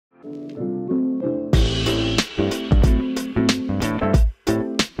What's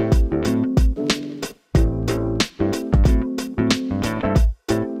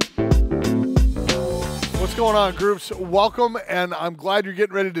going on, groups? Welcome, and I'm glad you're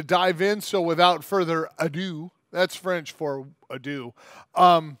getting ready to dive in. So without further ado, that's French for ado.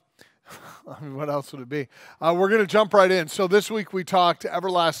 What else would it be? We're going to jump right in. So this week we talked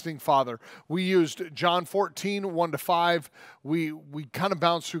Everlasting Father. We used John 14, 1-5. We kind of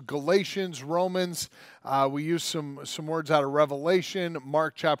bounced through Galatians, Romans. We used some words out of Revelation,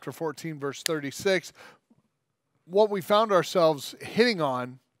 Mark chapter 14, verse 36. What we found ourselves hitting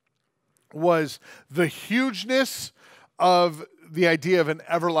on was the hugeness of the idea of an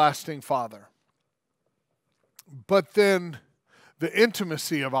everlasting Father. But then the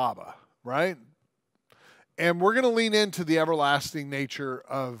intimacy of Abba, right? And we're going to lean into the everlasting nature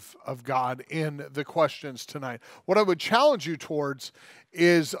of God in the questions tonight. What I would challenge you towards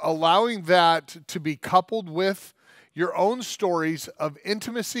is allowing that to be coupled with your own stories of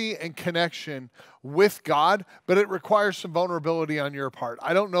intimacy and connection with God, but it requires some vulnerability on your part.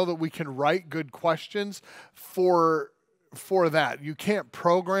 I don't know that we can write good questions for that. You can't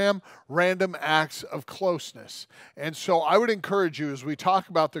program random acts of closeness. And so I would encourage you, as we talk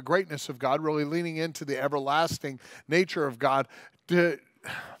about the greatness of God, really leaning into the everlasting nature of God,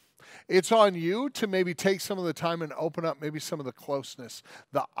 it's on you to maybe take some of the time and open up maybe some of the closeness,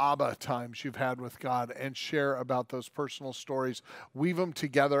 the Abba times you've had with God, and share about those personal stories. Weave them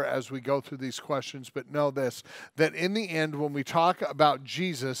together as we go through these questions. But know this, that in the end, when we talk about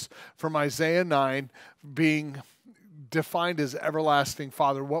Jesus from Isaiah 9 being defined as everlasting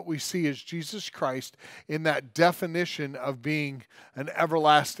Father, what we see is Jesus Christ in that definition of being an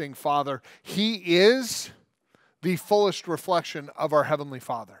everlasting Father. He is the fullest reflection of our Heavenly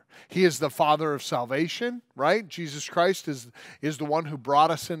Father. He is the Father of salvation, right? Jesus Christ is the one who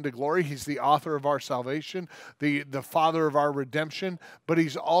brought us into glory. He's the author of our salvation, the Father of our redemption, but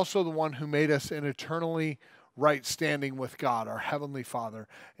He's also the one who made us in eternally right standing with God, our Heavenly Father.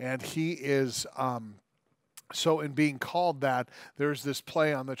 And He is so in being called that, there's this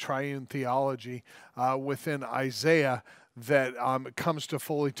play on the triune theology within Isaiah that comes to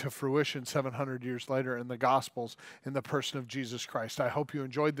fruition 700 years later in the Gospels in the person of Jesus Christ. I hope you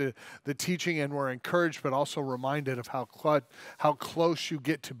enjoyed the teaching and were encouraged, but also reminded of how close you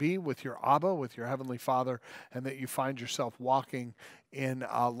get to be with your Abba, with your Heavenly Father, and that you find yourself walking in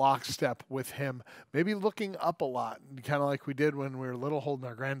lockstep with Him, maybe looking up a lot, kind of like we did when we were little, holding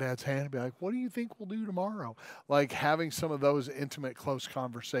our granddad's hand and be like, what do you think we'll do tomorrow? Like having some of those intimate, close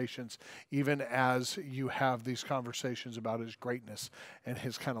conversations, even as you have these conversations about His greatness and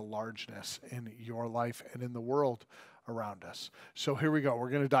His kind of largeness in your life and in the world around us. So here we go. We're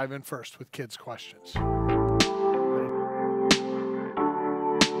going to dive in first with kids' questions.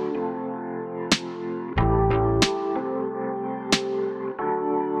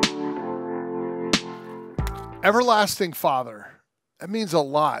 Everlasting Father. That means a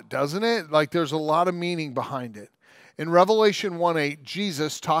lot, doesn't it? Like there's a lot of meaning behind it. In Revelation 1:8,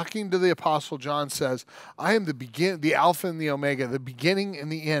 Jesus, talking to the Apostle John, says, I am the Alpha and the Omega, the beginning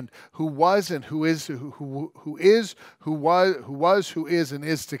and the end, who was and who is, who is, and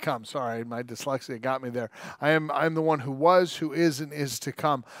is to come. Sorry, my dyslexia got me there. I am the one who was, who is, and is to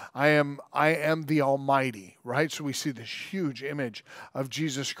come. I am the Almighty, right? So we see this huge image of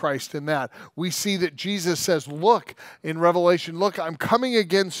Jesus Christ in that. We see that Jesus says, look, in Revelation, look, I'm coming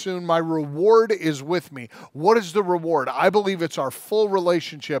again soon. My reward is with me. What is the reward? I believe it's our full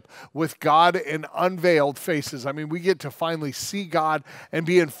relationship with God in unveiled faces. I mean, we get to finally see God and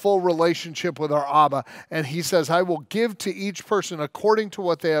be in full relationship with our Abba. And He says, I will give to each person according to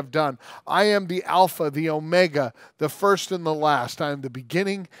what they have done. I am the Alpha, the Omega, the first and the last. I am the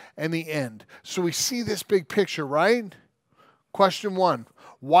beginning and the end. So we see this big picture, right? Question 1.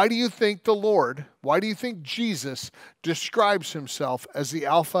 Why do you think Jesus describes Himself as the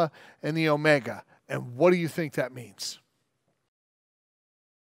Alpha and the Omega? And what do you think that means?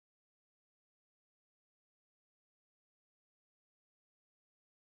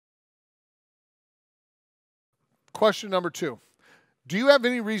 Question number 2. Do you have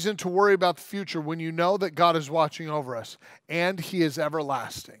any reason to worry about the future when you know that God is watching over us and He is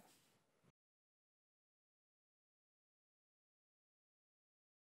everlasting?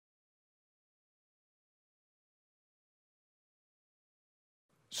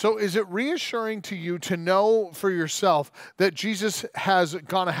 So is it reassuring to you to know for yourself that Jesus has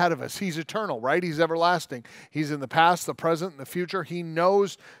gone ahead of us? He's eternal, right? He's everlasting. He's in the past, the present, and the future. He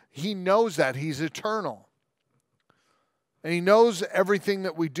knows that. He's eternal. And He knows everything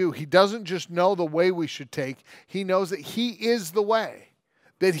that we do. He doesn't just know the way we should take. He knows that He is the way.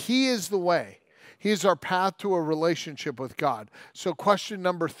 that he is the way. He is our path to a relationship with God. So question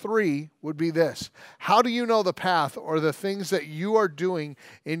number 3 would be this. How do you know the path or the things that you are doing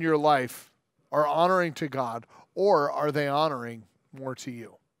in your life are honoring to God, or are they honoring more to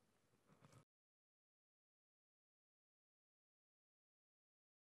you?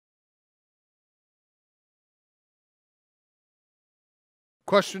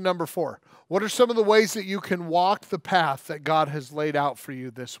 Question number 4. What are some of the ways that you can walk the path that God has laid out for you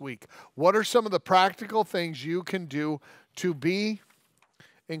this week? What are some of the practical things you can do to be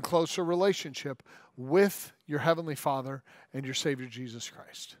in closer relationship with your Heavenly Father and your Savior Jesus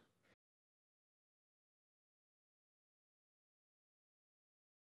Christ?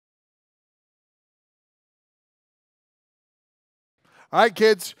 All right,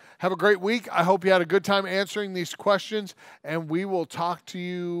 kids, have a great week. I hope you had a good time answering these questions, and we will talk to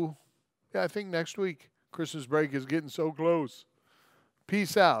you, I think next week. Christmas break is getting so close.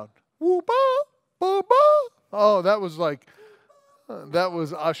 Peace out. Woo-ba, ba-ba. Oh, that was that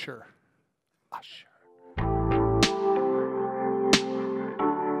was Usher. Usher.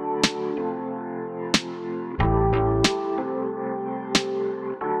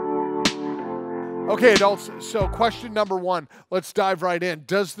 Okay, adults, so question number 1, let's dive right in.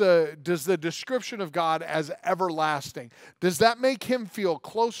 Does the description of God as everlasting, does that make him feel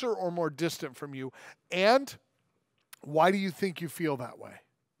closer or more distant from you? And why do you think you feel that way?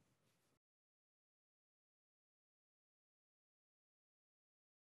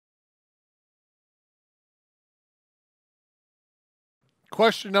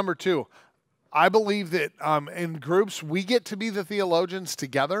 Question number 2. I believe that in groups, we get to be the theologians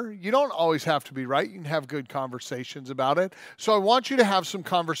together. You don't always have to be right. You can have good conversations about it. So I want you to have some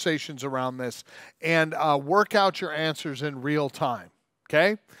conversations around this and work out your answers in real time.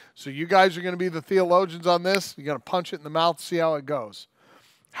 Okay? So you guys are going to be the theologians on this. You're going to punch it in the mouth, see how it goes.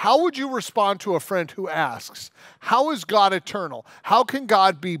 How would you respond to a friend who asks, how is God eternal? How can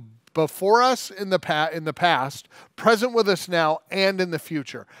God be before us in the past, present with us now, and in the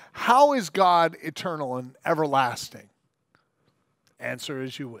future? How is God eternal and everlasting? Answer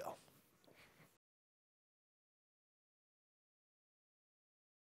as you will.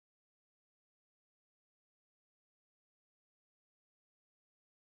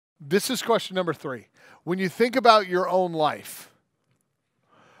 This is question number 3. When you think about your own life,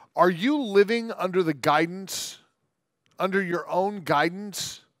 are you living under your own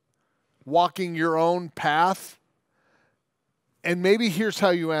guidance, walking your own path? And maybe here's how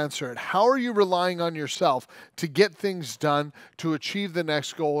you answer it. How are you relying on yourself to get things done, to achieve the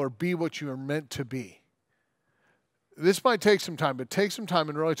next goal, or be what you are meant to be? This might take some time, but take some time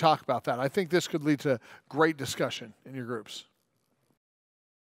and really talk about that. I think this could lead to great discussion in your groups.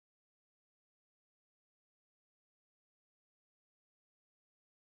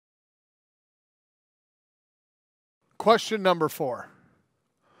 Question number 4.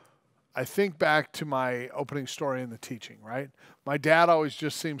 I think back to my opening story in the teaching, right? My dad always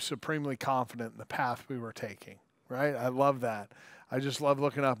just seemed supremely confident in the path we were taking, right? I love that. I just love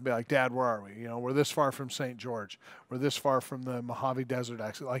looking up and be like, Dad, where are we? You know, we're this far from St. George. We're this far from the Mojave Desert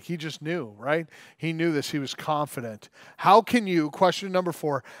exit. Like, he just knew, right? He knew this. He was confident. How can you, question number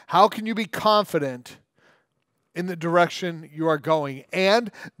 4, how can you be confident in the direction you are going and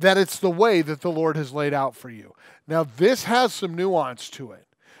that it's the way that the Lord has laid out for you? Now, this has some nuance to it,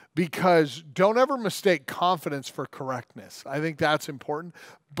 because don't ever mistake confidence for correctness. I think that's important,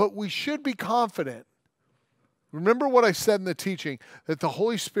 but we should be confident. Remember what I said in the teaching, that the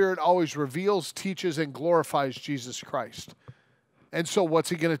Holy Spirit always reveals, teaches, and glorifies Jesus Christ. And so what's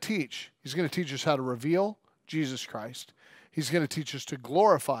he going to teach? He's going to teach us how to reveal Jesus Christ. He's going to teach us to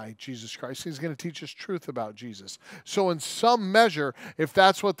glorify Jesus Christ. He's going to teach us truth about Jesus. So in some measure, if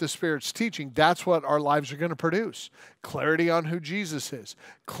that's what the Spirit's teaching, that's what our lives are going to produce. Clarity on who Jesus is.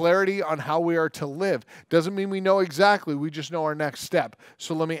 Clarity on how we are to live. Doesn't mean we know exactly. We just know our next step.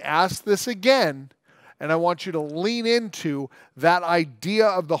 So let me ask this again, and I want you to lean into that idea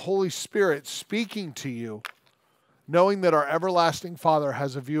of the Holy Spirit speaking to you, knowing that our everlasting Father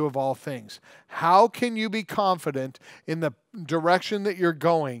has a view of all things. How can you be confident in the direction that you're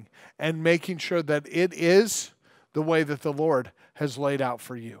going and making sure that it is the way that the Lord has laid out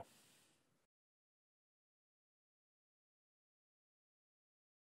for you?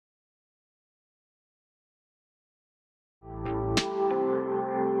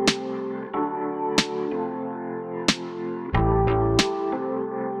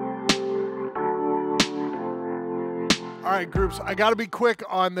 All right, groups, I got to be quick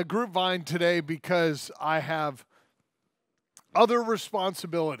on the group vine today because I have other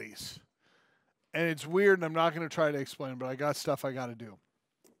responsibilities. And it's weird, and I'm not going to try to explain, but I got stuff I got to do.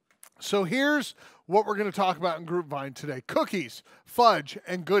 So here's what we're going to talk about in Groupvine today. Cookies, fudge,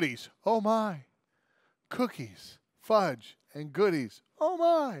 and goodies. Oh my. Cookies, fudge, and goodies. Oh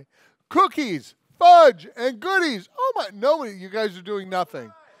my. Cookies, fudge, and goodies. Oh my. Nobody, you guys are doing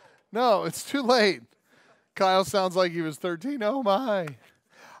nothing. No, it's too late. Kyle sounds like he was 13. Oh my.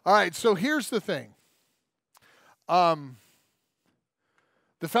 All right, so here's the thing. The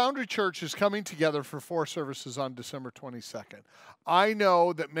Foundry Church is coming together for 4 services on December 22nd. I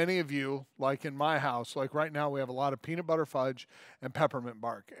know that many of you, like in my house, like right now we have a lot of peanut butter fudge and peppermint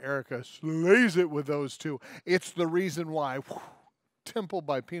bark. Erica slays it with those two. It's the reason why. Whew, temple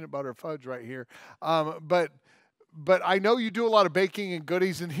by peanut butter fudge right here. But I know you do a lot of baking and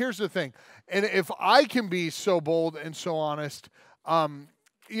goodies, and here's the thing. And if I can be so bold and so honest,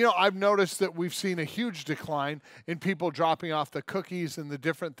 you know, I've noticed that we've seen a huge decline in people dropping off the cookies and the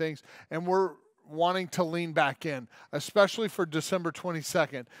different things, and we're wanting to lean back in, especially for December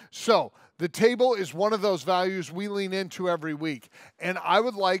 22nd. So the table is one of those values we lean into every week, and I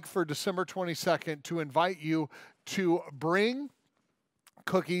would like for December 22nd to invite you to bring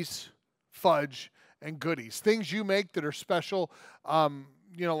cookies, fudge, and goodies, things you make that are special,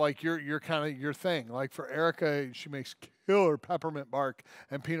 you know, like your kind of your thing. Like for Erica, she makes killer peppermint bark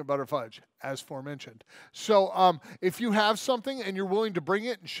and peanut butter fudge, as aforementioned. So if you have something and you're willing to bring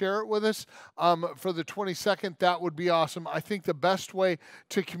it and share it with us for the 22nd, that would be awesome. I think the best way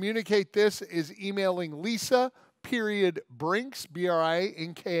to communicate this is emailing Lisa.Brinks,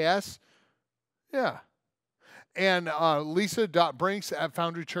 Brinks, yeah, and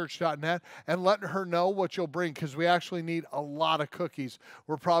lisa.brinks@foundrychurch.net, and letting her know what you'll bring, because we actually need a lot of cookies.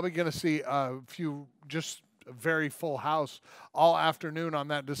 We're probably going to see a few, just a very full house all afternoon on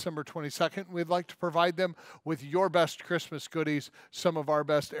that December 22nd. We'd like to provide them with your best Christmas goodies, some of our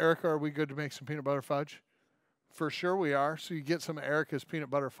best. Erica, are we good to make some peanut butter fudge? For sure we are. So you get some of Erica's peanut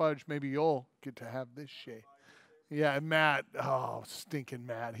butter fudge. Maybe you'll get to have this shade. Yeah, Matt, oh, stinking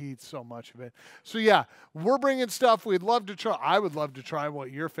Matt. He eats so much of it. So, yeah, we're bringing stuff we'd love to try. I would love to try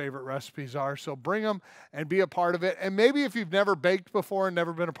what your favorite recipes are. So bring them and be a part of it. And maybe if you've never baked before and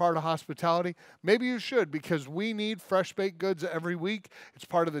never been a part of hospitality, maybe you should, because we need fresh baked goods every week. It's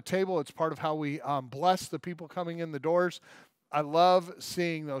part of the table. It's part of how we bless the people coming in the doors. I love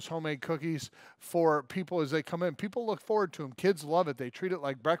seeing those homemade cookies for people as they come in. People look forward to them. Kids love it. They treat it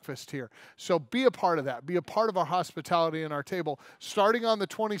like breakfast here. So be a part of that. Be a part of our hospitality and our table starting on the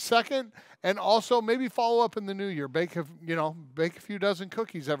 22nd, and also maybe follow up in the new year. Bake a few dozen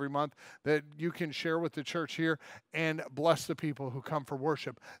cookies every month that you can share with the church here and bless the people who come for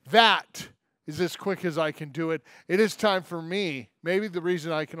worship. That is as quick as I can do it. It is time for me. Maybe the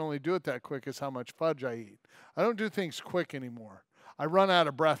reason I can only do it that quick is how much fudge I eat. I don't do things quick anymore. I run out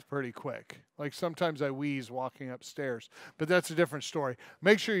of breath pretty quick. Like sometimes I wheeze walking upstairs, but that's a different story.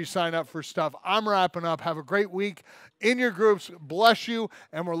 Make sure you sign up for stuff. I'm wrapping up. Have a great week in your groups. Bless you,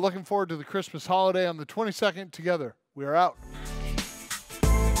 and we're looking forward to the Christmas holiday on the 22nd together. We are out.